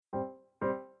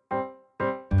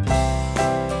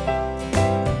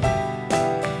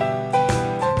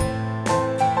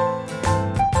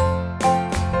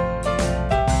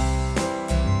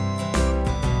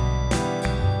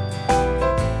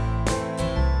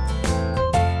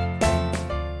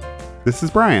This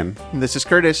is Brian. And this is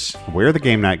Curtis. We're the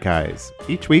Game Night Guys.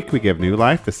 Each week we give new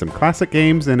life to some classic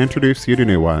games and introduce you to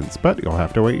new ones, but you'll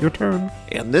have to wait your turn.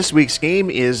 And this week's game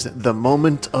is The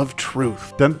Moment of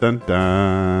Truth. Dun dun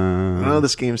dun. Oh,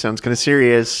 this game sounds kind of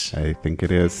serious. I think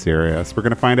it is serious. We're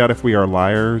going to find out if we are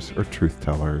liars or truth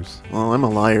tellers. Well, I'm a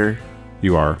liar.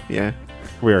 You are. Yeah.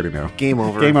 We already know. Game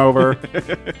over. Game over.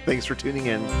 Thanks for tuning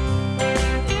in.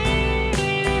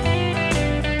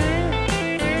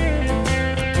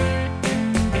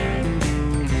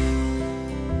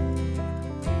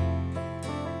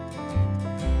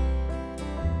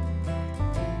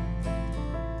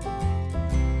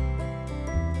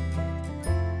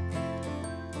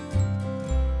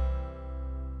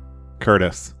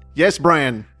 Curtis, Yes,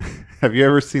 Brian. have you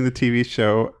ever seen the TV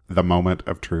show The Moment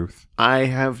of Truth? I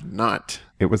have not.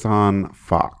 It was on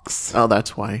Fox. Oh,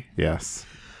 that's why. Yes.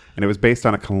 And it was based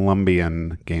on a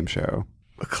Colombian game show.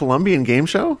 A Colombian game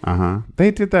show? Uh-huh.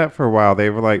 They did that for a while. They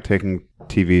were like taking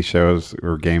TV shows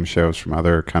or game shows from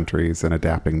other countries and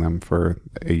adapting them for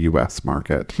a U.S.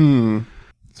 market.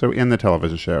 So in the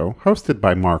television show, hosted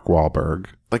by Mark Wahlberg.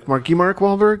 Like Marky Mark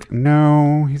Wahlberg?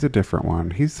 No, he's a different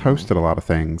one. He's hosted a lot of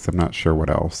things. I'm not sure what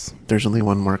else. There's only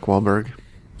one Mark Wahlberg,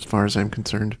 as far as I'm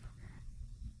concerned.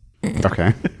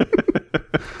 Okay.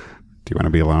 Do you want to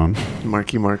be alone?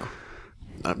 Marky Mark.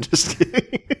 I'm just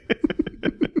kidding.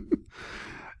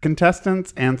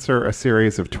 Contestants answer a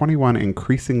series of 21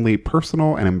 increasingly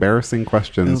personal and embarrassing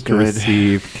questions to good.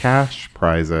 receive cash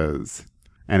prizes.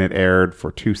 And it aired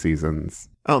for 2 seasons.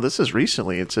 Oh, this is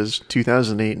recently. It says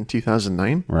 2008 and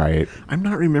 2009. Right. I'm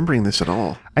not remembering this at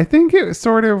all. I think it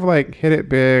sort of like hit it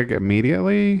big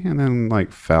immediately and then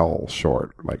like fell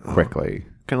short like quickly.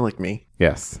 Kind of like me.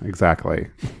 Yes, exactly.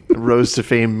 Rose to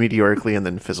fame meteorically and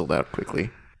then fizzled out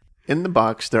quickly. In the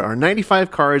box, there are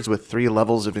 95 cards with 3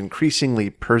 levels of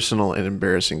increasingly personal and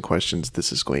embarrassing questions.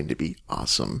 This is going to be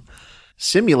awesome.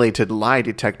 Simulated lie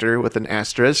detector with an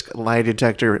asterisk. Lie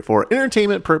detector for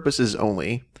entertainment purposes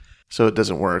only. So it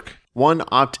doesn't work. 1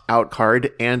 opt-out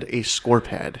card and a score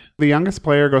pad. The youngest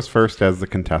player goes first as the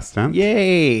contestant.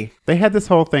 Yay! They had this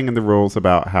whole thing in the rules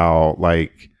about how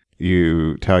like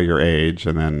you tell your age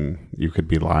and then you could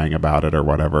be lying about it or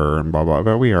whatever and blah, blah,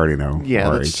 but we already know Yeah,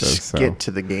 our let's ages. just get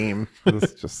to the game.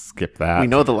 Let's just skip that. We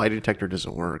know the lie detector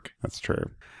doesn't work. That's true.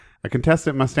 A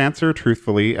contestant must answer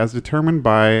truthfully as determined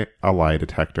by a lie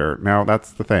detector. Now,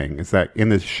 that's the thing, is that in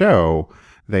the show,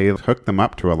 they hooked them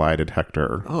up to a lie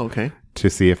detector Oh, okay. to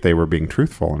see if they were being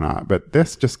truthful or not. But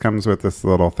this just comes with this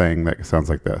little thing that sounds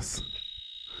like this.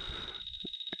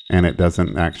 And it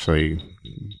doesn't actually...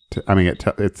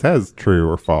 it says true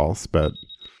or false, but...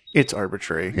 It's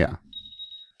arbitrary. Yeah.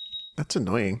 That's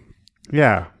annoying.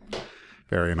 Yeah.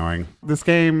 Very annoying. This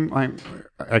game, like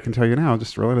I can tell you now,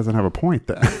 just really doesn't have a point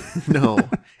then. No,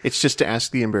 it's just to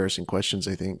ask the embarrassing questions,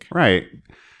 I think. Right.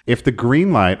 If the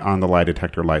green light on the lie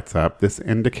detector lights up, this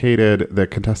indicated the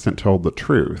contestant told the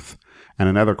truth, and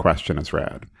another question is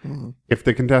read. If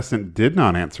the contestant did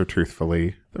not answer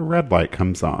truthfully, the red light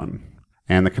comes on,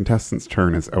 and the contestant's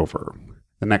turn is over.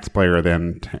 The next player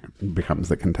then becomes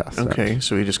the contestant. Okay,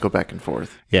 so we just go back and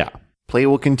forth. Yeah. Play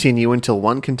will continue until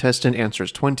one contestant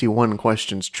answers 21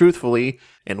 questions truthfully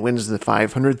and wins the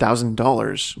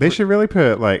 $500,000. They should really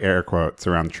put like air quotes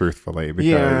around truthfully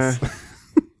because... Yeah.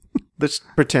 Let's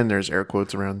pretend there's air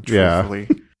quotes around Yeah.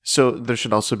 truthfully. So there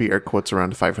should also be air quotes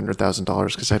around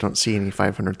 $500,000 because I don't see any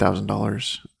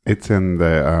 $500,000. It's in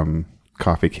the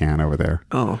coffee can over there.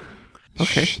 Oh,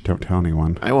 okay. Shh, don't tell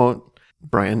anyone. I won't.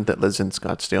 Brian that lives in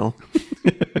Scottsdale.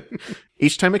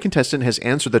 Each time a contestant has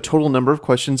answered the total number of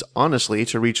questions honestly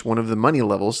to reach one of the money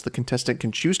levels, the contestant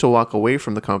can choose to walk away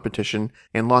from the competition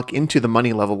and lock into the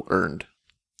money level earned.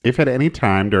 If at any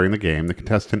time during the game the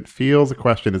contestant feels a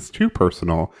question is too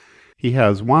personal, he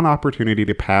has one opportunity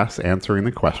to pass answering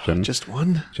the question. Just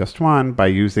one? Just one, by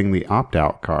using the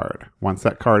opt-out card. Once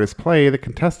that card is played, the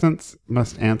contestants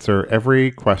must answer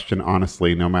every question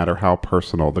honestly, no matter how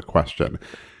personal the question.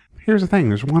 Here's the thing,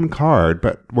 there's one card,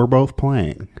 but we're both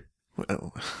playing.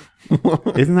 Oh.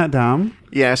 Isn't that dumb?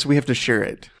 Yeah, so we have to share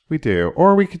it. We do.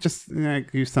 Or we could just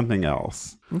use something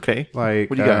else. Okay. Like,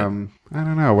 What do you got? I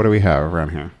don't know. What do we have around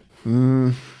here?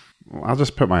 I'll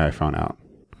just put my iPhone out.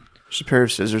 There's a pair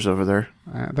of scissors over there.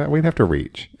 That we'd have to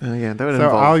reach. Oh, yeah, that would So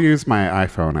involve... I'll use my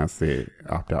iPhone as the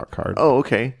opt-out card. Oh,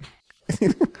 okay.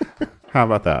 How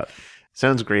about that?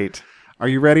 Sounds great. Are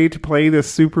you ready to play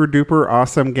this super duper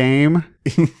awesome game?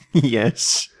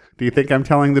 Yes. Do you think I'm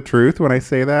telling the truth when I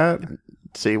say that?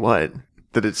 Say what?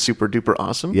 That it's super duper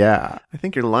awesome? Yeah. I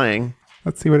think you're lying.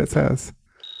 Let's see what it says.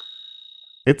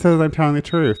 It says I'm telling the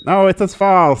truth. No, it says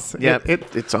false. Yeah,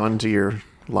 it's on to your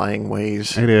lying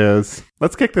ways. It is.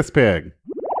 Let's kick this pig.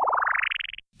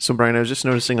 So, Brian, I was just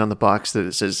noticing on the box that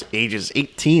it says ages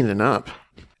 18 and up.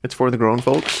 It's for the grown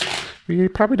folks? You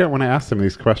probably don't want to ask some of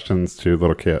these questions to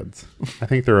little kids. I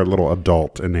think they're a little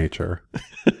adult in nature.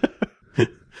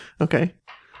 Okay.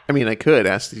 I mean, I could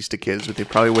ask these to kids, but they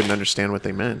probably wouldn't understand what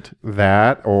they meant.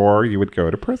 That, or you would go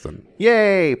to prison.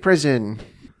 Yay, prison.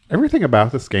 Everything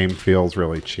about this game feels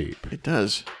really cheap. It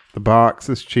does. The box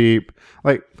is cheap.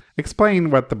 Like, explain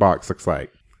what the box looks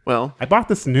like. Well, I bought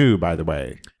this new, by the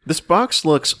way. this box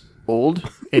looks old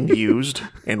and used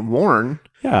and worn.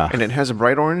 Yeah. And it has a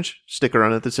bright orange sticker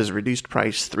on it that says reduced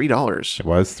price $3. It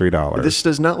was $3. This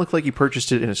does not look like you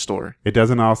purchased it in a store. It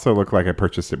doesn't also look like I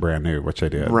purchased it brand new, which I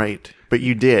did. Right. But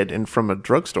you did, and from a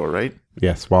drugstore, right?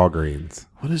 Yes, Walgreens.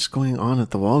 What is going on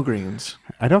at the Walgreens?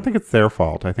 I don't think it's their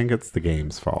fault. I think it's the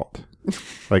game's fault.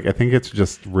 Like, I think it's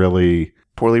just really...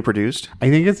 Poorly produced? I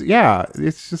think it's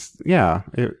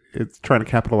trying to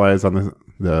capitalize on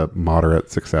the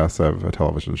moderate success of a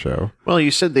television show. Well,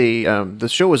 you said the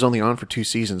show was only on for 2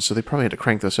 seasons, so they probably had to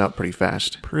crank this out pretty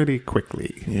fast. Pretty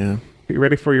quickly. Yeah. Are you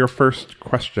ready for your first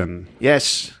question?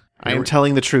 Yes, I am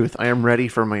telling the truth. I am ready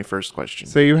for my first question.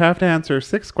 So you have to answer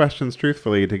 6 questions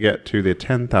truthfully to get to the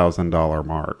 $10,000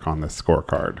 mark on this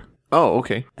scorecard. Oh,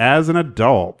 okay. As an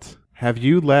adult, have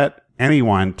you let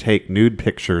anyone take nude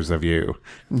pictures of you?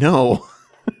 No.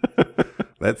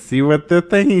 Let's see what the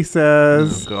thingy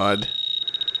says. Oh, God.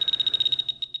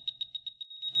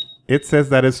 It says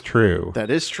that is true. That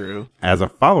is true. As a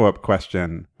follow-up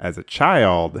question, as a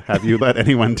child, have you let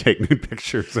anyone take nude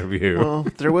pictures of you? Well,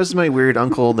 there was my weird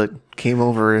uncle that came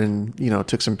over and,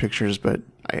 took some pictures, but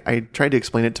I tried to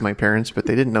explain it to my parents, but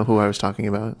they didn't know who I was talking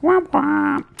about. Womp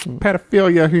womp.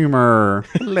 Pedophilia humor.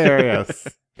 Hilarious.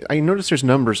 I noticed there's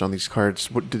numbers on these cards.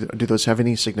 Do those have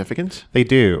any significance? They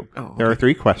do. Oh, okay. There are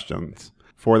 3 questions.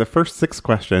 For the first 6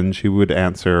 questions, you would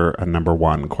answer a number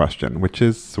 1 question, which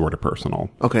is sort of personal.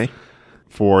 Okay.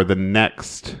 For the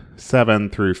next 7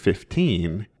 through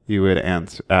 15, you would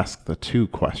ask the 2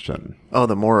 question. Oh,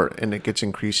 and it gets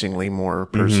increasingly more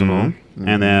personal. Mm-hmm.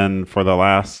 And then for the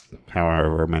last,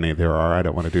 however many there are, I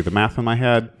don't want to do the math in my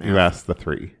head, you ask the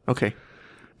 3. Okay.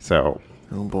 So.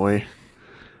 Oh, boy.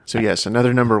 So, yes,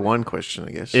 another number 1 question,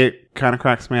 I guess. It kind of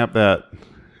cracks me up that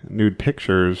nude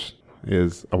pictures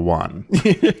is a 1.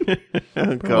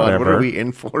 Oh, God, what are we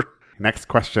in for? Next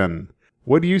question.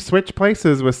 Would you switch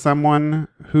places with someone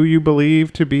who you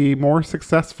believe to be more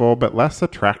successful but less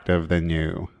attractive than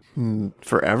you?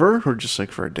 Forever? Or just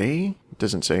like for a day? It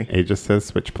doesn't say. It just says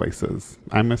switch places.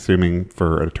 I'm assuming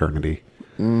for eternity.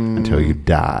 Until you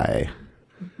die.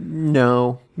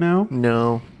 No. No?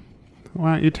 No.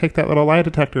 Why don't you take that little lie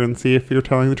detector and see if you're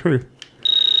telling the truth?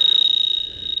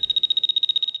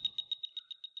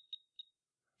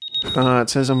 It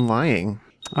says I'm lying.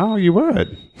 Oh, you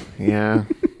would. Yeah.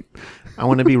 I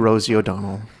want to be Rosie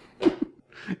O'Donnell.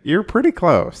 You're pretty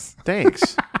close.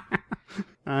 Thanks.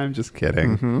 I'm just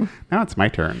kidding. Now it's my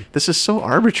turn. This is so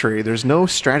arbitrary. There's no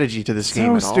strategy to this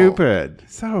game at all.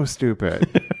 So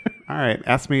stupid. All right.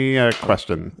 Ask me a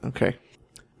question. Okay.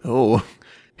 Oh.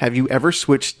 Have you ever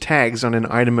switched tags on an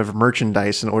item of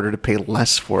merchandise in order to pay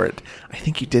less for it? I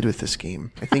think you did with this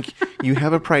game. I think you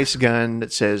have a price gun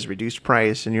that says reduced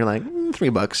price, and you're like,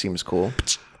 $3 seems cool.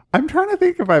 I'm trying to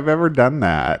think if I've ever done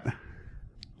that.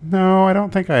 No, I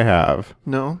don't think I have.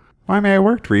 No? Well, I mean, I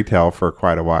worked retail for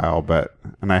quite a while,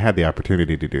 and I had the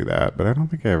opportunity to do that, but I don't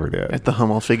think I ever did. At the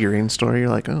Hummel figurine store, you're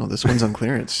like, oh, this one's on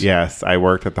clearance. Yes, I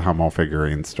worked at the Hummel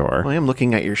figurine store. Well, I am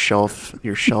looking at your shelves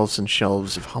and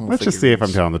shelves of Hummel Let's figurines. just see if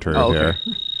I'm telling the truth here.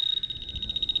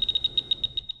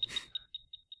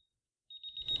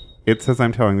 It says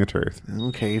I'm telling the truth.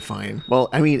 Okay, fine. Well,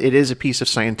 I mean, it is a piece of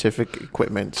scientific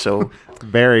equipment, so...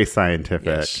 Very scientific.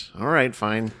 Yes. All right,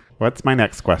 fine. What's my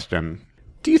next question?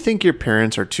 Do you think your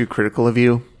parents are too critical of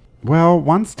you? Well,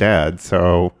 one's dead,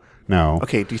 so no.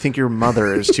 Okay, do you think your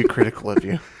mother is too critical of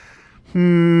you?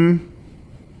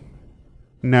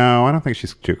 No, I don't think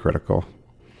she's too critical.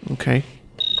 Okay.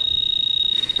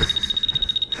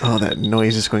 Oh, that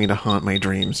noise is going to haunt my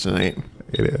dreams tonight.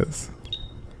 It is.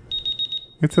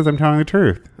 It says I'm telling the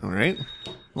truth. All right.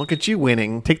 Look at you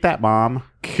winning. Take that, Mom.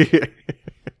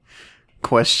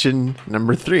 Question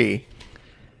number 3.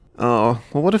 Oh,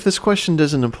 well, what if this question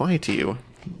doesn't apply to you?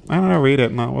 I don't know. Read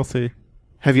it. No, we'll see.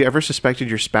 Have you ever suspected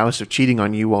your spouse of cheating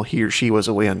on you while he or she was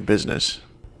away on business?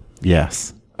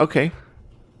 Yes. Okay.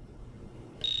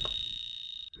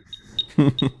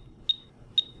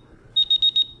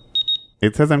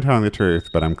 It says I'm telling the truth,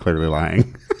 but I'm clearly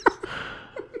lying.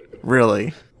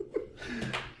 Really?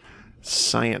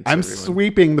 Science. I'm everyone.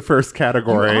 sweeping the first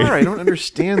category. You are. I don't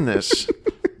understand this.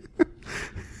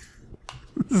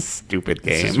 This is a stupid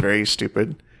This is game. very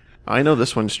stupid. I know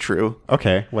this one's true.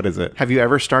 Okay, what is it? Have you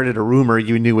ever started a rumor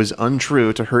you knew was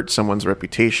untrue to hurt someone's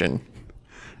reputation?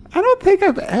 I don't think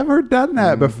I've ever done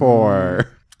that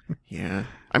before. Yeah.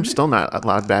 I'm still not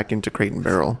allowed back into Crate and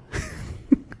Barrel.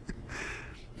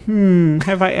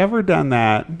 Have I ever done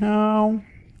that? No.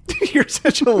 You're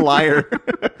such a liar.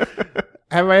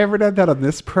 Have I ever done that on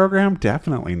this program?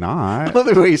 Definitely not. I love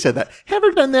the way you said that.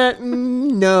 Ever done that?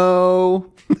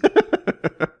 No.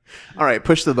 All right,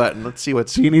 push the button. Let's see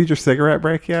what's... Do you need your cigarette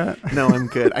break yet? No, I'm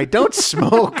good. I don't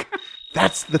smoke.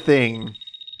 That's the thing.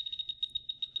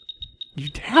 You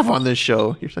have on this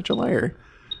show. You're such a liar.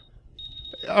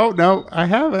 Oh, no, I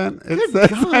haven't. It Good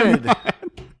says I'm God. not.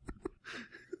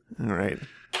 All right.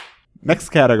 Next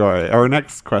category, or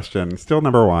next question. Still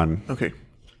number one. Okay.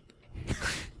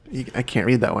 I can't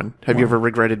read that one. Have you ever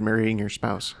regretted marrying your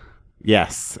spouse?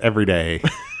 Yes, every day.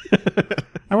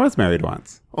 I was married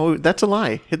once. Oh, that's a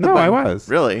lie. Hit the No, button. I was.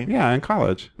 Really? Yeah, in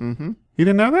college. Mm-hmm. You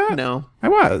didn't know that? No. I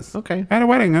was. Okay. I had a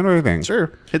wedding and everything.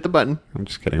 Sure. Hit the button. I'm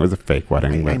just kidding. It was a fake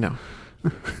wedding. I but- know.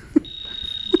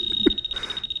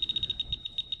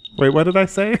 Wait, what did I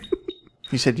say?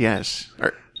 You said yes.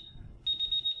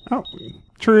 Oh,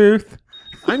 truth.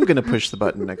 I'm going to push the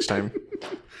button next time.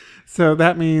 So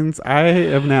that means I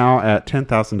am now at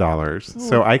 $10,000.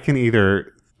 So I can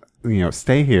either,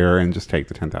 stay here and just take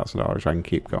the $10,000, or I can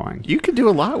keep going. You could do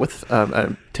a lot with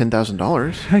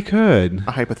 $10,000. I could.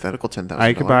 A hypothetical $10,000.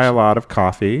 I could buy a lot of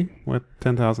coffee with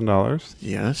 $10,000.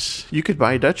 Yes. You could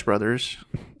buy Dutch Brothers.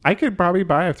 I could probably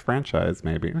buy a franchise,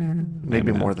 maybe.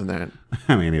 Maybe more than that.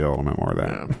 I may need a little bit more of that.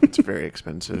 Yeah, it's very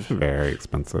expensive. Very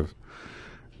expensive.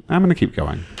 I'm going to keep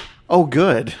going. Oh,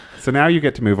 good. So now you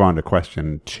get to move on to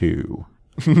question 2.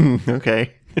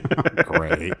 Okay.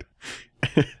 Great.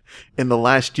 In the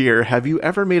last year, have you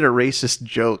ever made a racist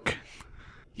joke?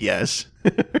 Yes.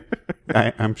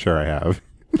 I'm sure I have.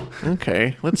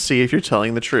 Okay. Let's see if you're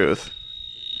telling the truth.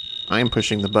 I'm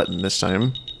pushing the button this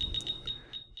time.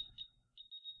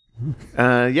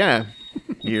 Yeah.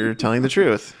 You're telling the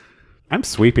truth. I'm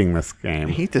sweeping this I game.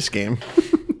 hate this game.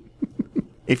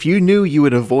 If you knew you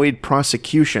would avoid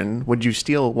prosecution, would you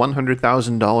steal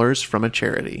 $100,000 from a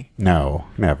charity? No,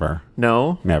 never.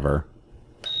 No? Never.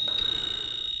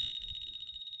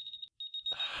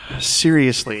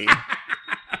 Seriously.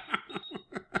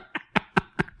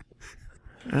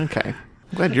 Okay.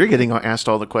 I'm glad you're getting asked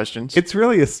all the questions. It's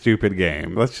really a stupid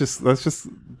game. Let's just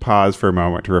pause for a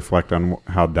moment to reflect on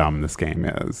how dumb this game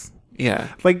is. Yeah.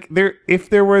 Like if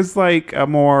there was like a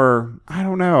more, I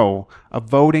don't know, a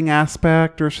voting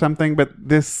aspect or something, but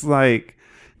this like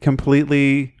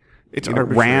completely It's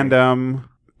arbitrary. arbitrary.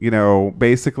 Random,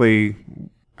 basically,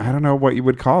 I don't know what you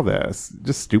would call this.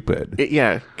 Just stupid.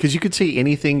 Yeah, because you could say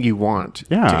anything you want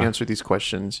Yeah. to answer these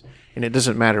questions, and it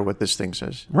doesn't matter what this thing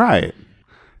says. Right.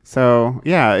 So,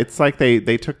 yeah, it's like they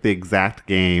took the exact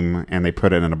game and they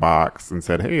put it in a box and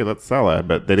said, hey, let's sell it.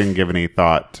 But they didn't give any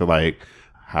thought to, like,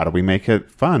 how do we make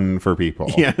it fun for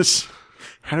people? Yes.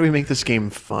 How do we make this game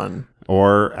fun?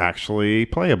 Or actually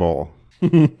playable?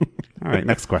 All right,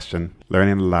 next question.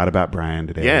 Learning a lot about Brian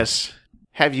today. Yes.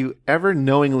 Have you ever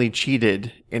knowingly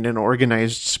cheated in an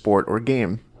organized sport or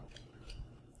game?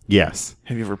 Yes.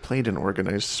 Have you ever played an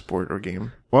organized sport or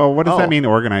game? Well, what does that mean,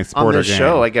 organized sport On or this game?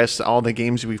 show, I guess all the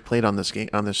games we've played on this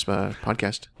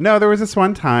podcast. No, there was this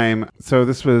one time. So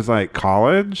this was like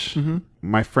college. Mm-hmm.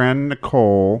 My friend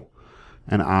Nicole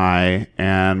and I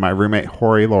and my roommate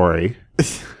Hori Lori,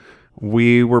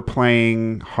 we were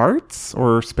playing hearts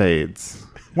or spades,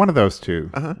 one of those two,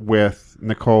 with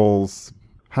Nicole's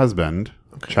husband,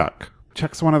 Chuck.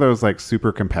 Chuck's one of those like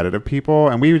super competitive people,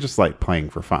 and we were just like playing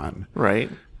for fun. Right.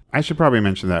 I should probably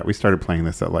mention that we started playing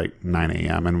this at like 9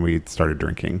 a.m. and we started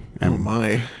drinking. And Oh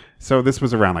my. so this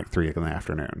was around like 3 in the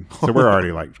afternoon. So we're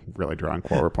already like really drunk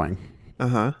while we're playing.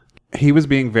 Uh-huh. He was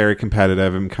being very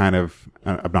competitive and kind of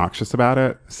obnoxious about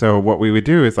it. So what we would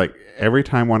do is like every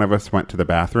time one of us went to the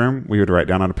bathroom, we would write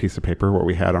down on a piece of paper what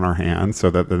we had on our hands so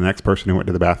that the next person who went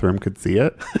to the bathroom could see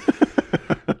it.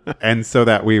 And so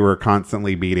that we were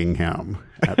constantly beating him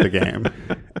at the game.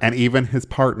 And even his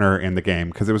partner in the game,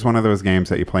 because it was one of those games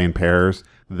that you play in pairs,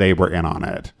 they were in on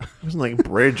it. It wasn't like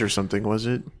bridge or something, was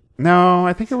it? No,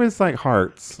 I think it was like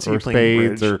hearts So or you're playing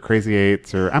spades bridge. or crazy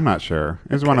eights or I'm not sure.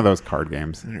 It was one of those card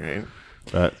games. All right.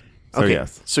 But so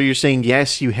yes, So you're saying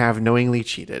yes, you have knowingly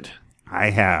cheated. I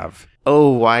have. Oh,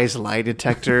 wise lie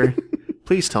detector.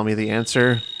 Please tell me the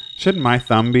answer. Shouldn't my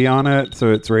thumb be on it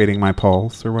so it's rating my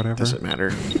pulse or whatever? Doesn't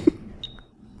matter.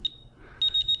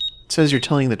 It says you're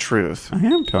telling the truth. I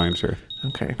am telling the truth.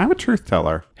 Okay. I'm a truth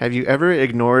teller. Have you ever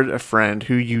ignored a friend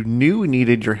who you knew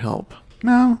needed your help?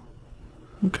 No.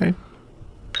 Okay.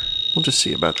 We'll just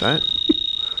see about that.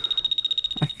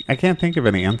 I can't think of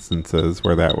any instances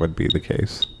where that would be the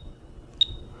case.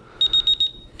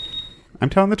 I'm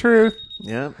telling the truth.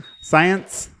 Yeah.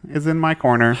 Science is in my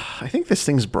corner. I think this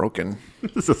thing's broken.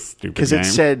 This is a stupid Because game. it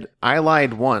said, I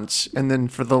lied once, and then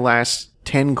for the last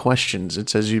 10 questions, it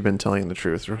says you've been telling the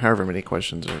truth, or however many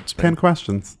questions it's been. 10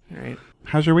 questions. All right.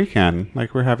 How's your weekend?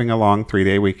 Like, we're having a long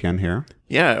 3-day weekend here.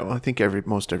 Yeah, well, I think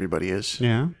most everybody is.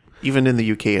 Yeah. Even in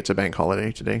the UK, it's a bank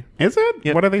holiday today. Is it?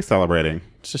 Yep. What are they celebrating?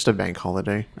 It's just a bank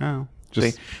holiday. Oh,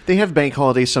 just They have bank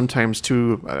holidays sometimes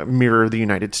to mirror the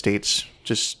United States,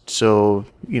 just so,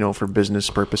 for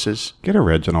business purposes. get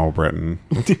original, Britain.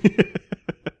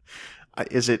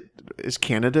 Is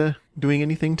Canada doing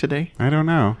anything today? I don't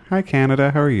know. Hi,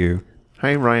 Canada. How are you?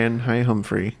 Hi, Ryan. Hi,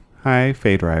 Humphrey. Hi,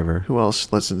 Faye Driver. Who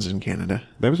else listens in Canada?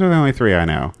 Those are the only 3 I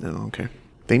know. Oh, okay.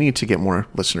 They need to get more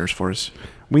listeners for us.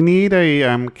 We need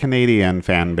a Canadian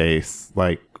fan base,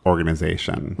 like,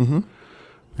 organization. Mm-hmm.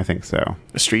 I think so.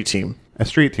 A street team. A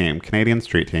street team. Canadian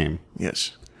street team.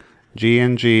 Yes.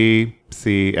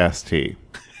 GNGCST.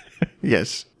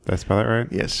 Yes. Did I spell that right?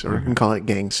 Yes. Or we can call it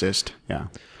gangsist. Yeah.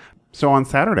 So on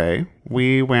Saturday,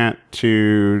 we went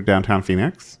to downtown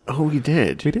Phoenix. Oh, we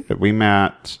did. We did. We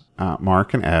met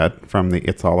Mark and Ed from the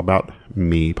It's All About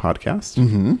Me podcast.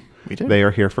 Mm-hmm. We did. They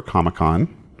are here for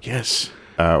Comic-Con. Yes.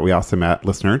 We also met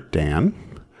listener Dan,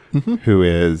 who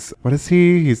is, what is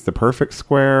he? He's the perfect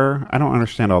square. I don't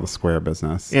understand all the square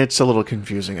business. It's a little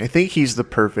confusing. I think he's the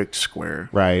perfect square.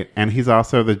 Right. And he's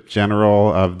also the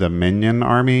general of the Minion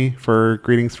Army for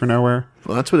Greetings for Nowhere.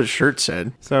 Well, that's what his shirt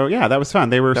said. So, yeah, that was fun.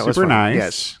 They were That was super fun. nice.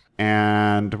 Yes.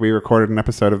 And we recorded an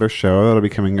episode of their show that'll be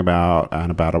coming in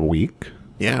about a week.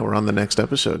 Yeah, we're on the next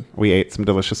episode. We ate some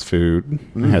delicious food.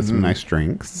 We had some nice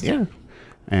drinks. Yeah.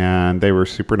 And they were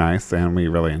super nice, and we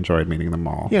really enjoyed meeting them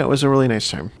all. Yeah, it was a really nice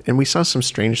time. And we saw some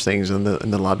strange things in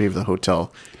the lobby of the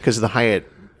hotel because the Hyatt,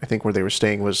 I think where they were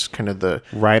staying, was kind of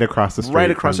Right across the street.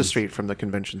 right across the from- street from the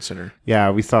convention center.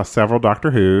 Yeah, we saw several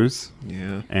Doctor Who's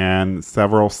Yeah. and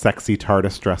several sexy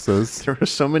TARDIS dresses. There were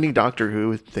so many Doctor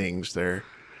Who things there.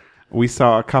 We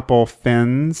saw a couple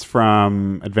Finns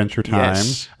from Adventure Time.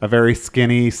 Yes. A very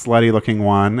skinny, slutty-looking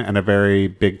one and a very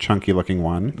big, chunky-looking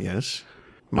one. Yes.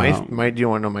 Do you want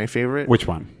to know my favorite? Which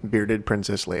one? Bearded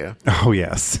Princess Leia. Oh,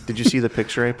 yes. Did you see the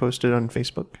picture I posted on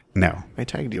Facebook? No. I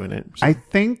tagged you in it. I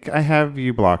think I have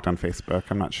you blocked on Facebook.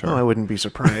 I'm not sure. Oh, I wouldn't be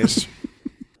surprised.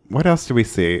 What else did we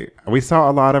see? We saw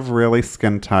a lot of really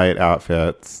skin-tight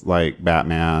outfits, like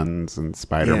Batman's and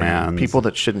Spider-Man's. People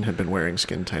that shouldn't have been wearing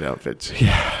skin-tight outfits.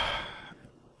 Yeah.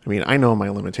 I mean, I know my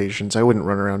limitations. I wouldn't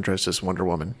run around dressed as Wonder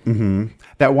Woman. Mm-hmm.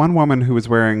 That one woman who was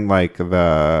wearing, like,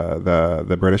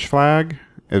 the British flag,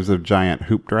 it was a giant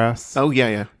hoop dress. Oh,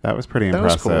 yeah. That was pretty That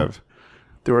was impressive. cool.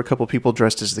 There were a couple people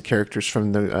dressed as the characters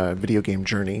from the video game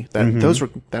Journey.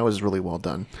 That was really well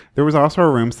done. There was also a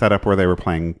room set up where they were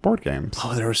playing board games.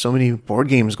 Oh, there were so many board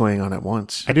games going on at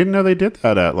once. I didn't know they did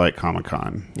that at, like,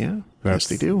 Comic-Con. Yeah, yes,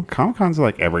 they do. Comic-Con's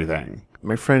like everything.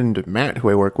 My friend Matt,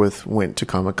 who I work with, went to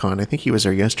Comic-Con. I think he was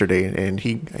there yesterday, and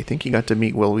I think he got to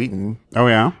meet Will Wheaton. Oh,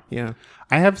 yeah? Yeah.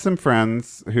 I have some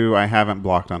friends who I haven't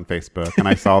blocked on Facebook, and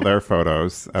I saw their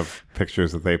photos of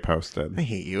pictures that they posted. I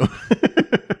hate you.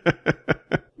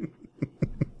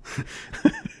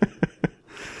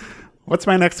 What's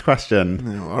my next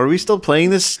question? Are we still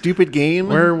playing this stupid game?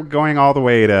 We're going all the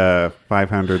way to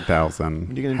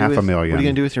 500,000, half a million. What are you going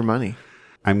to do with your money?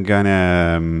 I'm going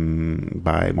to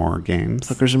buy more games.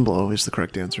 Hookers and blow is the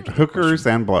correct answer to that Hookers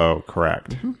and blow, correct.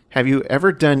 question. Have you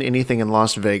ever done anything in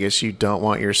Las Vegas you don't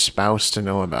want your spouse to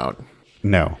know about?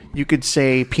 No. You could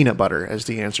say peanut butter as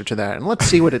the answer to that, and let's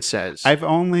see what it says. I've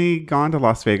only gone to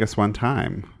Las Vegas one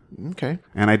time, Okay.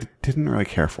 and I didn't really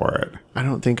care for it. I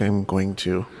don't think I'm going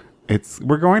to.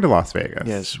 We're going to Las Vegas.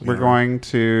 Yes, we we're are. going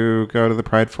to go to the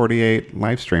Pride 48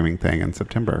 live streaming thing in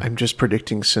September. I'm just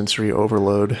predicting sensory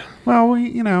overload. Well,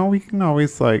 we can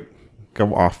always like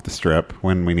go off the strip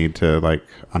when we need to like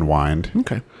unwind.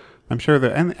 Okay. I'm sure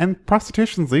that and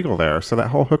prostitution's legal there, so that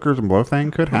whole hookers and blow thing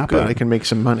could happen. Good. I can make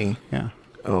some money. Yeah.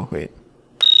 Oh, wait.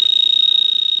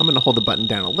 I'm going to hold the button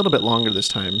down a little bit longer this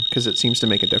time because it seems to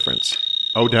make a difference.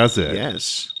 Oh, does it?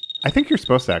 Yes. I think you're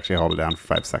supposed to actually hold it down for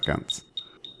 5 seconds.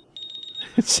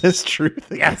 It says truth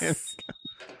again. Yes.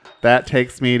 That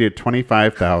takes me to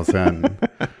 25,000.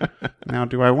 Now,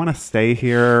 do I want to stay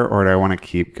here or do I want to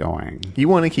keep going? You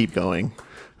want to keep going.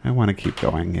 I want to keep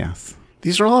going, yes.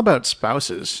 These are all about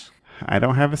spouses. I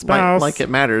don't have a spouse. Like it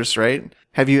matters, right?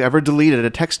 Have you ever deleted a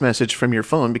text message from your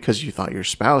phone because you thought your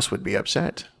spouse would be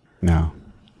upset? No.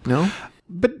 No?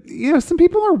 But some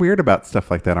people are weird about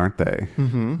stuff like that, aren't they?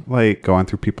 Mm-hmm. Like going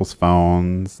through people's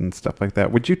phones and stuff like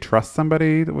that. Would you trust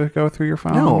somebody that would go through your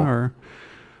phone? No. Or,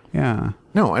 yeah.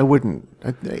 No, I wouldn't.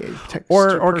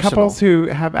 Or couples who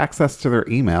have access to their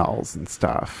emails and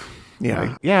stuff.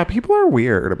 Yeah. Yeah, people are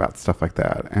weird about stuff like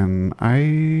that. And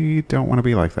I don't want to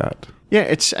be like that.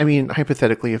 Yeah, I mean,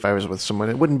 hypothetically, if I was with someone,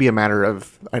 it wouldn't be a matter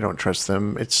of I don't trust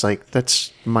them. It's like,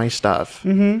 that's my stuff.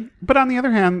 Mm-hmm. But on the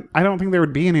other hand, I don't think there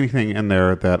would be anything in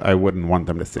there that I wouldn't want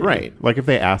them to see. Right. Like if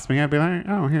they asked me, I'd be like,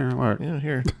 oh, here, look. Yeah,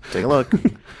 here, take a look.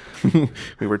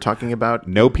 We were talking about...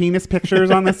 No penis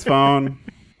pictures on this phone.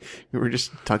 We were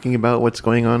just talking about what's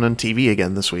going on TV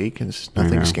again this week, and it's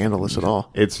nothing scandalous at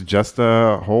all. It's just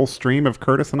a whole stream of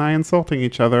Curtis and I insulting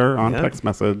each other on text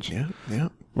message. Yeah, yeah.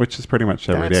 Which is pretty much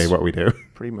every day what we do.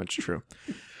 Pretty much true.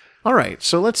 All right,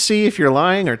 so let's see if you're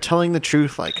lying or telling the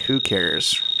truth. Like, who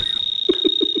cares?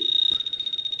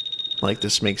 Like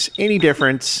this makes any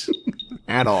difference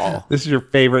at all. This is your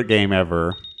favorite game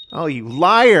ever. Oh, you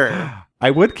liar.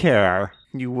 I would care.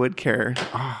 You would care.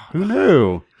 Oh, who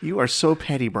knew? You are so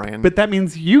petty, Brian. But that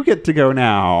means you get to go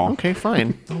now. Okay,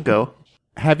 fine. I'll go.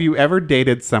 Have you ever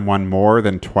dated someone more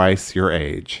than twice your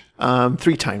age?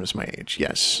 3 times my age,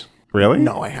 yes. Really?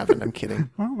 No, I haven't. I'm kidding.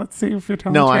 Well, let's see if you're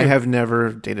telling No, the I truth. have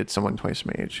never dated someone twice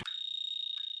my age.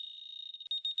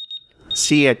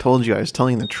 See, I told you I was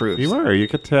telling the truth. You were. You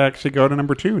get to actually go to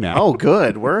number 2 now. Oh,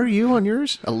 good. Where are you on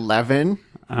yours? 11?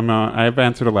 I've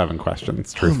answered 11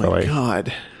 questions, truthfully. Oh, my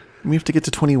God. We have to get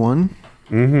to 21?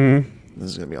 Mm-hmm.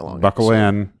 This is going to be a long Buckle episode.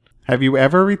 in. Have you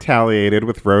ever retaliated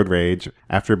with road rage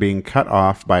after being cut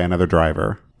off by another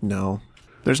driver? No.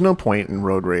 There's no point in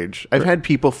road rage. I've had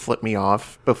people flip me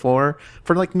off before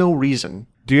for like no reason.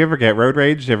 Do you ever get road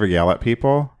rage? Do you ever yell at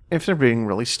people? If they're being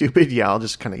really stupid, yeah, I'll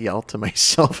just kind of yell to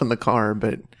myself in the car,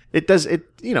 but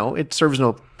it serves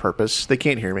no purpose. They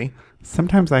can't hear me.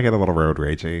 Sometimes I get a little road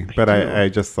ragey, but I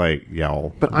just like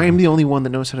yell. But I am the only one that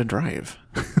knows how to drive.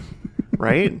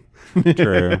 Right?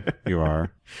 True. You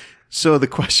are. So the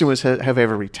question was, have I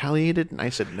ever retaliated? And I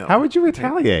said no. How would you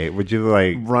retaliate? Would you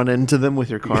like... Run into them with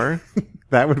your car?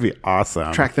 That would be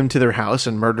awesome. Track them to their house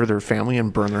and murder their family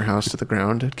and burn their house to the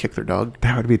ground and kick their dog?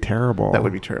 That would be terrible. That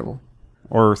would be terrible.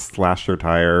 Or slash their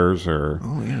tires or...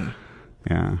 Oh, yeah.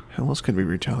 Yeah. How else could we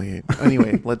retaliate?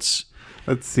 Anyway, let's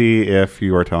see if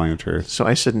you are telling the truth. So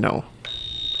I said no.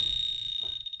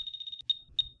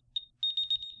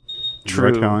 You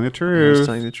are telling the I was truth.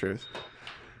 telling the truth.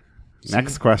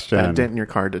 Next question. That dent in your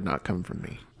car did not come from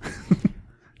me.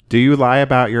 Do you lie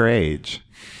about your age?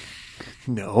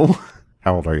 No.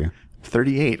 How old are you?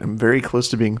 38. I'm very close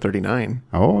to being 39.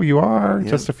 Oh, you are. Yeah.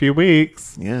 Just a few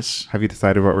weeks. Yes. Have you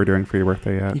decided what we're doing for your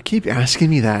birthday yet? You keep asking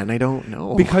me that, and I don't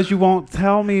know. Because you won't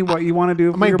tell me what you want to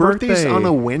do for my your birthday's birthday. on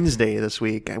a Wednesday this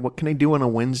week. What can I do on a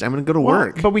Wednesday? I'm going to go to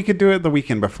work. But we could do it the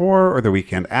weekend before or the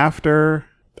weekend after.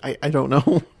 I don't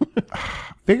know.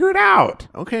 Figure it out.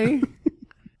 Okay.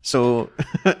 So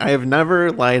I have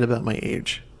never lied about my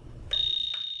age.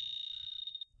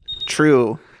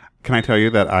 True. Can I tell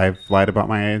you that I've lied about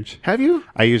my age? Have you?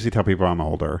 I usually tell people I'm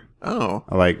older. Oh.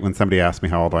 Like when somebody asks me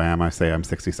how old I am, I say I'm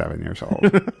 67 years old.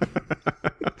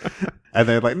 And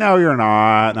they're like, no, you're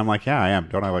not. And I'm like, yeah, I am.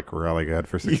 Don't I look really good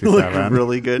for 67? You look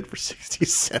really good for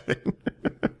 67.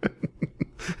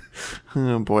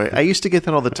 Oh, boy. I used to get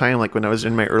that all the time. Like when I was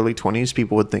in my early 20s,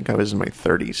 people would think I was in my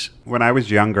 30s. When I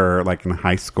was younger, like in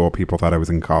high school, people thought I was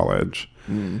in college.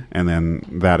 And then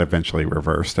that eventually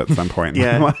reversed at some point in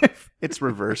my life. It's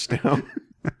reversed now.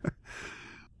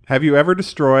 Have you ever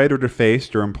destroyed or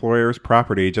defaced your employer's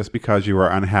property just because you were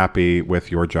unhappy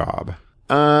with your job?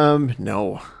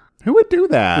 No. Who would do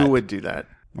that? Who would do that?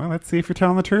 Well, let's see if you're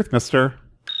telling the truth, mister.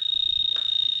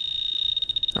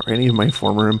 Are any of my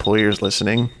former employers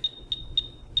listening?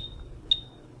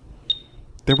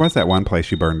 There was that one place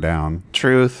you burned down.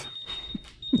 Truth.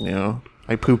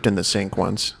 I pooped in the sink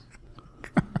once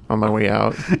on my way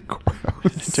out.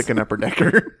 Took an upper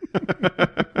decker.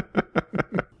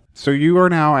 So you are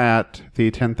now at the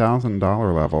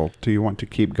 $10,000 level. Do you want to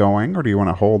keep going or do you want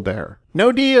to hold there?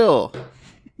 No deal.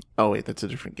 Oh, wait, that's a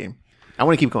different game. I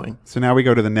want to keep going. So now we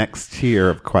go to the next tier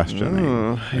of questioning.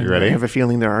 Are you ready? I have a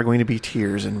feeling there are going to be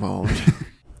tears involved.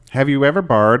 Have you ever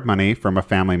borrowed money from a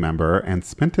family member and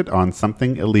spent it on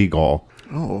something illegal?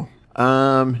 Oh.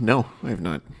 No, I have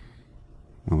not.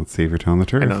 Well, let's see if you're telling the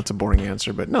truth. I know it's a boring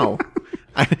answer, but no.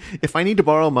 If I need to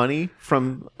borrow money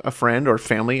from a friend or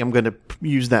family, I'm going to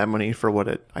use that money for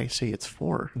what I say it's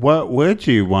for. What would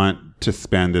you want to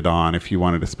spend it on if you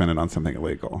wanted to spend it on something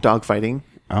illegal? Dogfighting.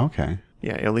 Okay.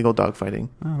 Yeah, illegal dogfighting.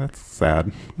 Oh, that's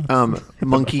sad.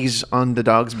 Monkeys on the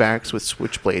dogs' backs with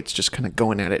switchblades just kind of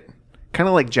going at it. Kind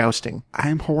of like jousting.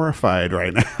 I'm horrified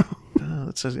right now.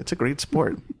 It's a great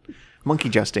sport. Monkey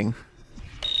jousting.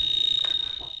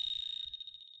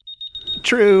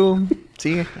 True.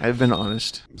 See, I've been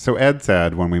honest. So Ed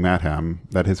said when we met him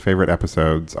that his favorite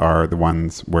episodes are the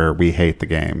ones where we hate the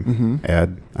game. Mm-hmm.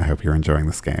 Ed, I hope you're enjoying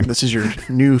this game. This is your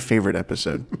new favorite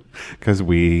episode. Because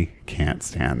we can't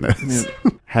stand this.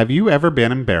 Yeah. Have you ever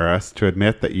been embarrassed to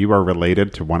admit that you are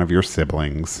related to one of your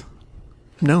siblings?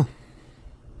 No.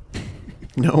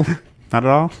 No. Not at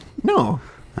all? No.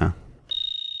 Oh.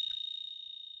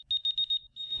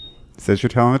 Says you're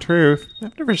telling the truth.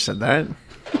 I've never said that.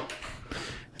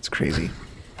 It's crazy.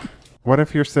 What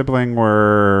if your sibling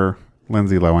were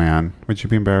Lindsay Lohan? Would you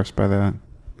be embarrassed by that?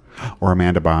 Or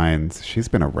Amanda Bynes? She's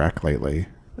been a wreck lately.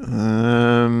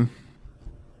 I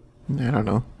don't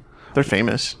know. They're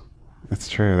famous. That's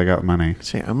true. They got money.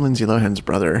 Say, I'm Lindsay Lohan's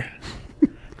brother,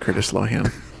 Curtis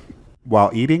Lohan.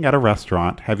 While eating at a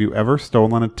restaurant, have you ever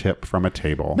stolen a tip from a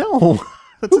table? No.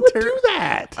 Who would do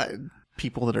that?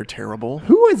 People that are terrible.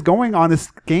 Who is going on this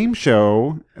game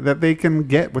show that they can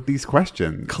get with these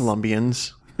questions?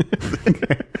 Colombians.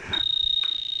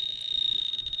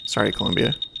 Sorry,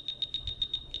 Colombia.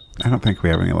 I don't think we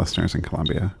have any listeners in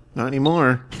Colombia. Not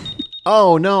anymore.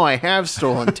 Oh, no, I have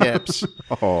stolen tips.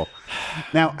 Oh.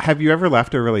 Now, have you ever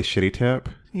left a really shitty tip?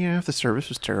 Yeah, if the service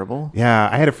was terrible. Yeah,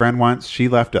 I had a friend once. She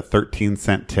left a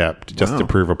 13-cent tip just to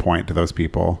prove a point to those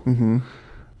people. Mm-hmm.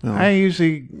 Oh. I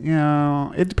usually,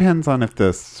 it depends on if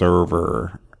the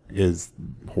server is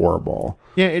horrible.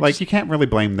 Yeah, like you can't really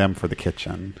blame them for the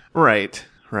kitchen. Right.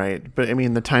 But I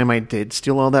mean, the time I did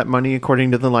steal all that money,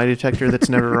 according to the lie detector, that's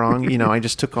never wrong. I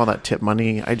just took all that tip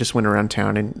money. I just went around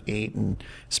town and ate and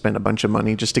spent a bunch of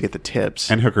money just to get the tips.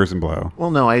 And hookers and blow.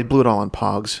 Well, no, I blew it all on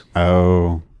Pogs.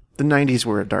 Oh. The 90s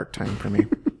were a dark time for me.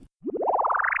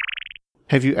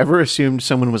 Have you ever assumed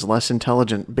someone was less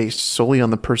intelligent based solely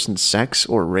on the person's sex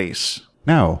or race?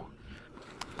 No.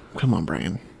 Come on,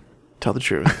 Brian. Tell the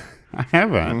truth. I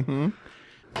haven't.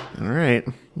 Mm-hmm. All right.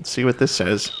 Let's see what this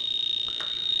says.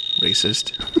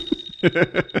 Racist.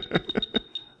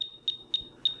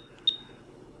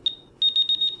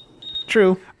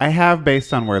 True. I have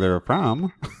based on where they were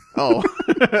from. Oh,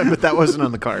 but that wasn't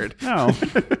on the card. No.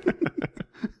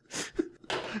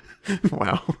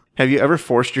 Wow. Have you ever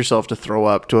forced yourself to throw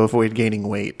up to avoid gaining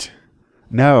weight?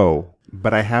 No,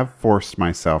 but I have forced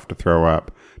myself to throw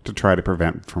up to try to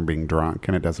prevent from being drunk,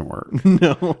 and it doesn't work.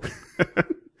 No.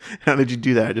 How did you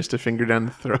do that? Just a finger down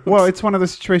the throat? Well, it's one of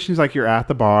those situations like you're at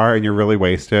the bar and you're really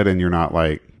wasted and you're not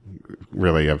like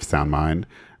really of sound mind.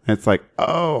 And it's like,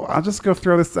 oh, I'll just go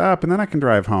throw this up and then I can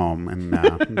drive home. And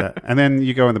and then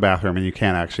you go in the bathroom and you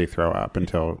can't actually throw up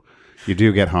until you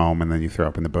do get home and then you throw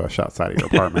up in the bush outside of your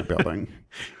apartment building.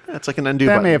 That's like an undo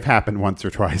That button. may have happened once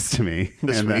or twice to me.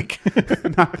 This week.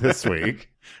 Not this week.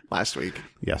 Last week.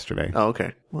 Yesterday. Oh,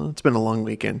 okay. Well, it's been a long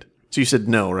weekend. So you said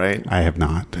no, right? I have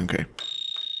not. Okay.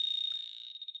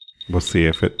 We'll see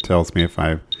if it tells me if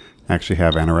I actually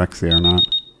have anorexia or not.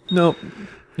 Nope.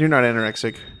 You're not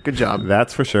anorexic. Good job.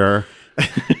 That's for sure.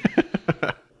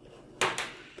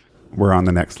 We're on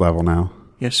the next level now.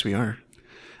 Yes, we are.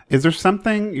 Is there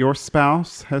something your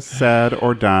spouse has said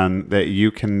or done that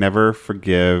you can never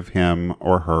forgive him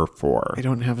or her for? I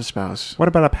don't have a spouse. What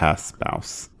about a past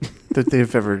spouse? That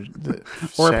they've ever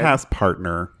Or said? a past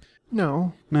partner?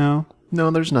 No. No?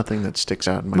 No, there's nothing that sticks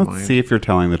out in my Let's mind. see if you're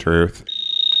telling the truth.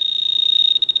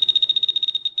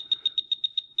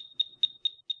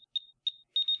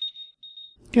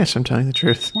 Yes, I'm telling the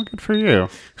truth. Well, good for you.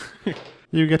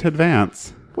 You get to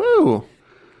advance. Woo!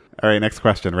 All right, next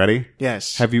question. Ready?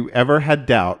 Yes. Have you ever had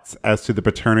doubts as to the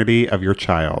paternity of your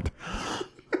child?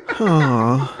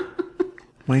 Aw.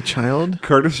 My child?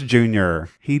 Curtis Jr.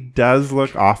 He does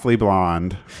look awfully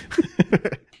blonde.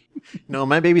 No,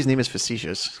 my baby's name is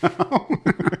Facetious.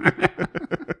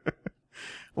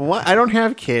 What? I don't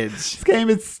have kids. This game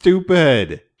is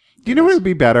stupid. Do you know what would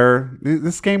be better?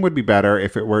 This game would be better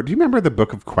if it were... Do you remember the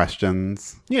Book of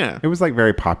Questions? Yeah. It was like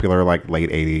very popular, like late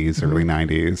 80s, early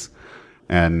 90s.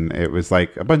 And it was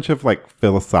like a bunch of like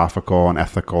philosophical and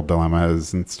ethical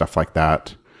dilemmas and stuff like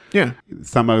that. Yeah.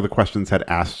 Some of the questions had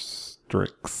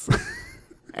asterisks.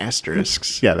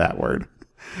 Asterisks. Yeah, that word.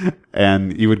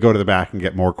 And you would go to the back and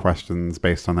get more questions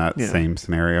based on that same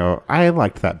scenario. I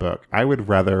liked that book. I would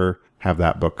rather have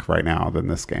that book right now than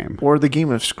this game. Or the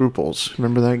game of Scruples.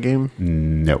 Remember that game?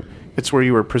 No. It's where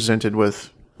you were presented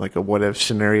with like a what if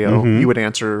scenario. You would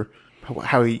answer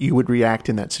how you would react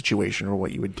in that situation or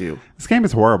what you would do. This game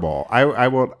is horrible. I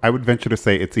would venture to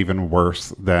say it's even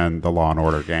worse than the Law and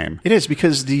Order game. It is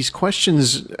because these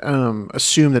questions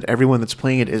assume that everyone that's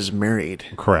playing it is married.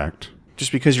 Correct.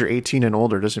 Just because you're 18 and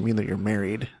older doesn't mean that you're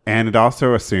married. And it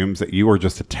also assumes that you are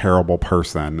just a terrible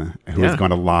person who is Yeah. going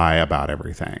to lie about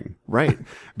everything. Right.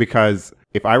 Because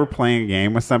if I were playing a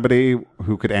game with somebody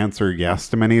who could answer yes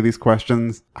to many of these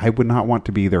questions, I would not want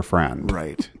to be their friend.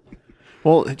 Right.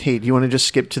 Well, hey, do you want to just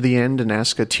skip to the end and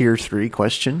ask a tier 3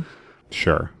 question?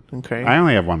 Sure. Okay. I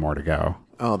only have one more to go.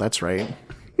 Oh, that's right.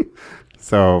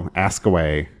 So ask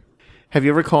away. Have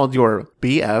you ever called your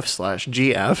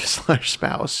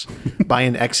BF/GF/spouse by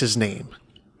an ex's name?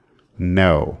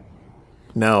 No.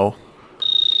 No.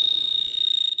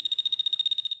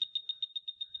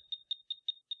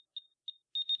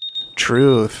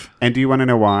 Truth. And do you want to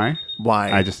know why? Why?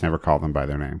 I just never call them by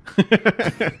their name.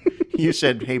 You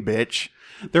said, hey, bitch.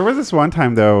 There was this one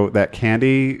time, though, that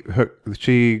Candy,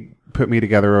 she put me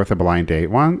together with a blind date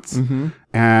once. Mm-hmm.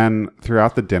 And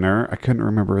throughout the dinner, I couldn't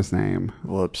remember his name.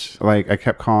 Whoops. Like, I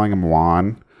kept calling him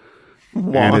Juan.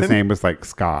 And his name was like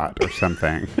Scott or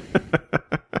something.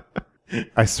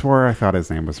 I swore I thought his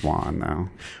name was Juan, though.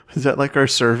 Is that like our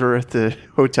server at the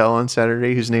hotel on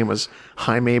Saturday whose name was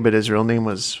Jaime, but his real name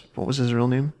was, what was his real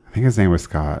name? I think his name was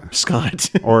Scott. Scott.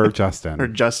 Or Justin. Or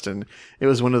Justin. It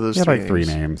was one of those He had three like three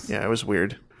names. Yeah, it was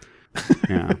weird.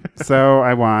 Yeah. So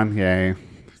I won. Yay.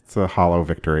 It's a hollow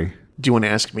victory. Do you want to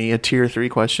ask me a tier 3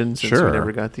 question since Sure. we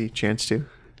never got the chance to?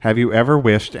 Have you ever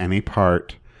wished any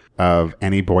part of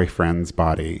any boyfriend's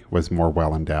body was more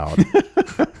well endowed?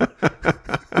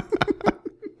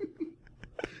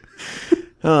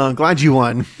 Oh, I'm glad you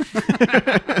won.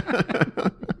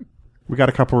 We got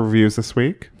a couple reviews this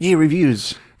week. Yay,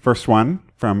 reviews. First one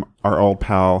from our old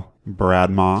pal, Brad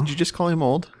Ma. Did you just call him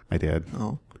old? I did.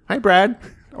 Oh. Hi, Brad.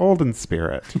 Old in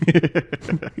spirit.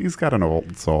 He's got an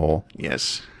old soul.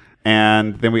 Yes.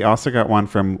 And then we also got one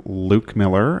from Luke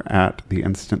Miller at the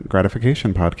Instant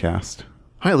Gratification Podcast.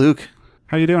 Hi, Luke.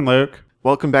 How you doing, Luke?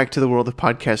 Welcome back to the world of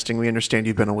podcasting. We understand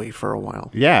you've been away for a while.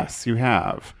 Yes, you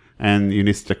have. And you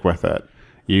need to stick with it.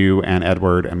 You and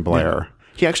Edward and Blair. Yeah.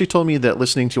 He actually told me that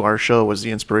listening to our show was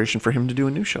the inspiration for him to do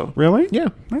a new show. Really? Yeah.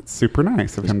 That's super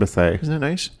nice of him to say. Isn't that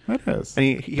nice? That is.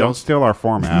 And he Don't also- steal our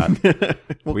format.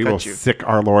 We will cut you. sick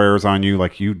our lawyers on you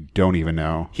like you don't even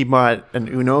know. He bought an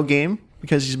Uno game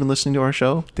because he's been listening to our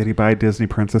show. Did he buy Disney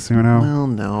Princess Uno? Well,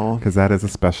 no. Because that is a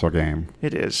special game.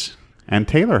 It is. And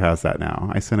Taylor has that now.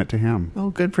 I sent it to him.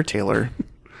 Oh, good for Taylor.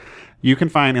 You can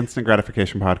find Instant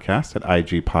Gratification Podcast at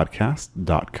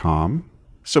igpodcast.com.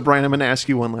 So, Brian, I'm going to ask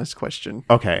you one last question.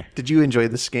 Okay. Did you enjoy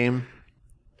this game?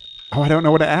 Oh, I don't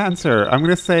know what to answer. I'm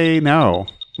going to say no.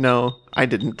 No, I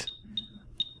didn't.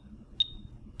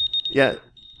 Yeah.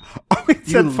 Oh, it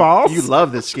said false? You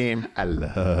love this game. I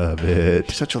love it.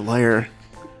 You're such a liar.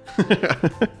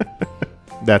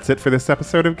 That's it for this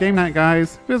episode of Game Night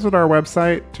Guys. Visit our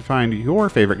website to find your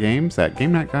favorite games at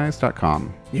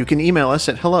GameNightGuys.com. You can email us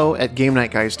at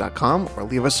hello@GameNightGuys.com or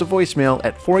leave us a voicemail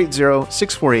at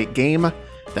 480-648-GAME.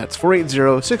 That's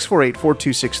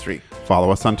 480-648-4263.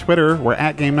 Follow us on Twitter. We're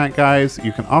at Game Night Guys.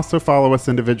 You can also follow us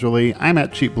individually. I'm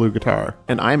at Cheap Blue Guitar.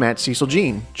 And I'm at Cecil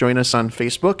Jean. Join us on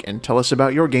Facebook and tell us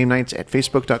about your game nights at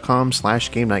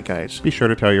facebook.com/GameNightGuys. Be sure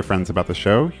to tell your friends about the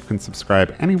show. You can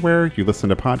subscribe anywhere you listen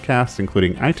to podcasts,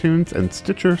 including iTunes and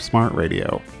Stitcher Smart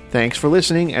Radio. Thanks for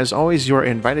listening. As always, you're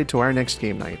invited to our next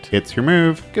game night. It's your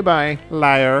move. Goodbye.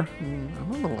 Liar.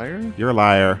 I'm a liar. You're a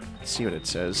liar. Let's see what it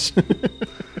says.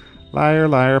 Liar,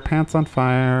 liar, pants on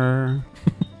fire.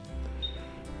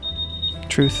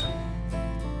 Truth.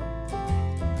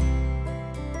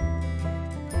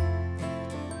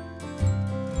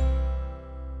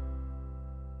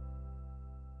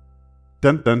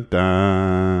 Dun, dun,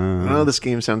 dun. Oh, this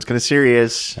game sounds kind of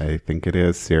serious. I think it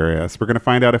is serious. We're going to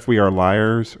find out if we are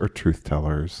liars or truth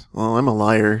tellers. Well, I'm a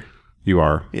liar. You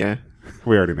are. Yeah.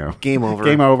 We already know. Game over.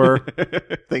 Game over.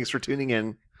 Thanks for tuning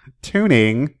in.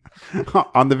 Tuning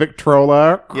on the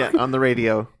Victrola. Yeah, on the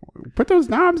radio. Put those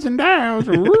knobs and dials.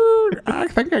 Woo, I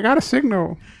think I got a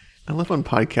signal. I love when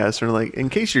podcasts are like, in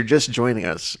case you're just joining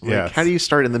us, like, Yes. how do you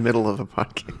start in the middle of a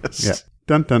podcast? Yeah.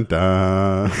 Dun, dun,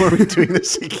 dun. Are we doing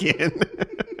this again?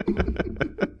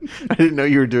 I didn't know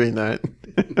you were doing that.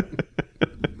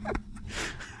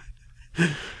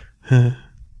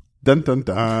 Dun, dun,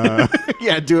 dun.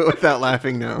 Yeah, do it without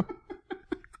laughing now.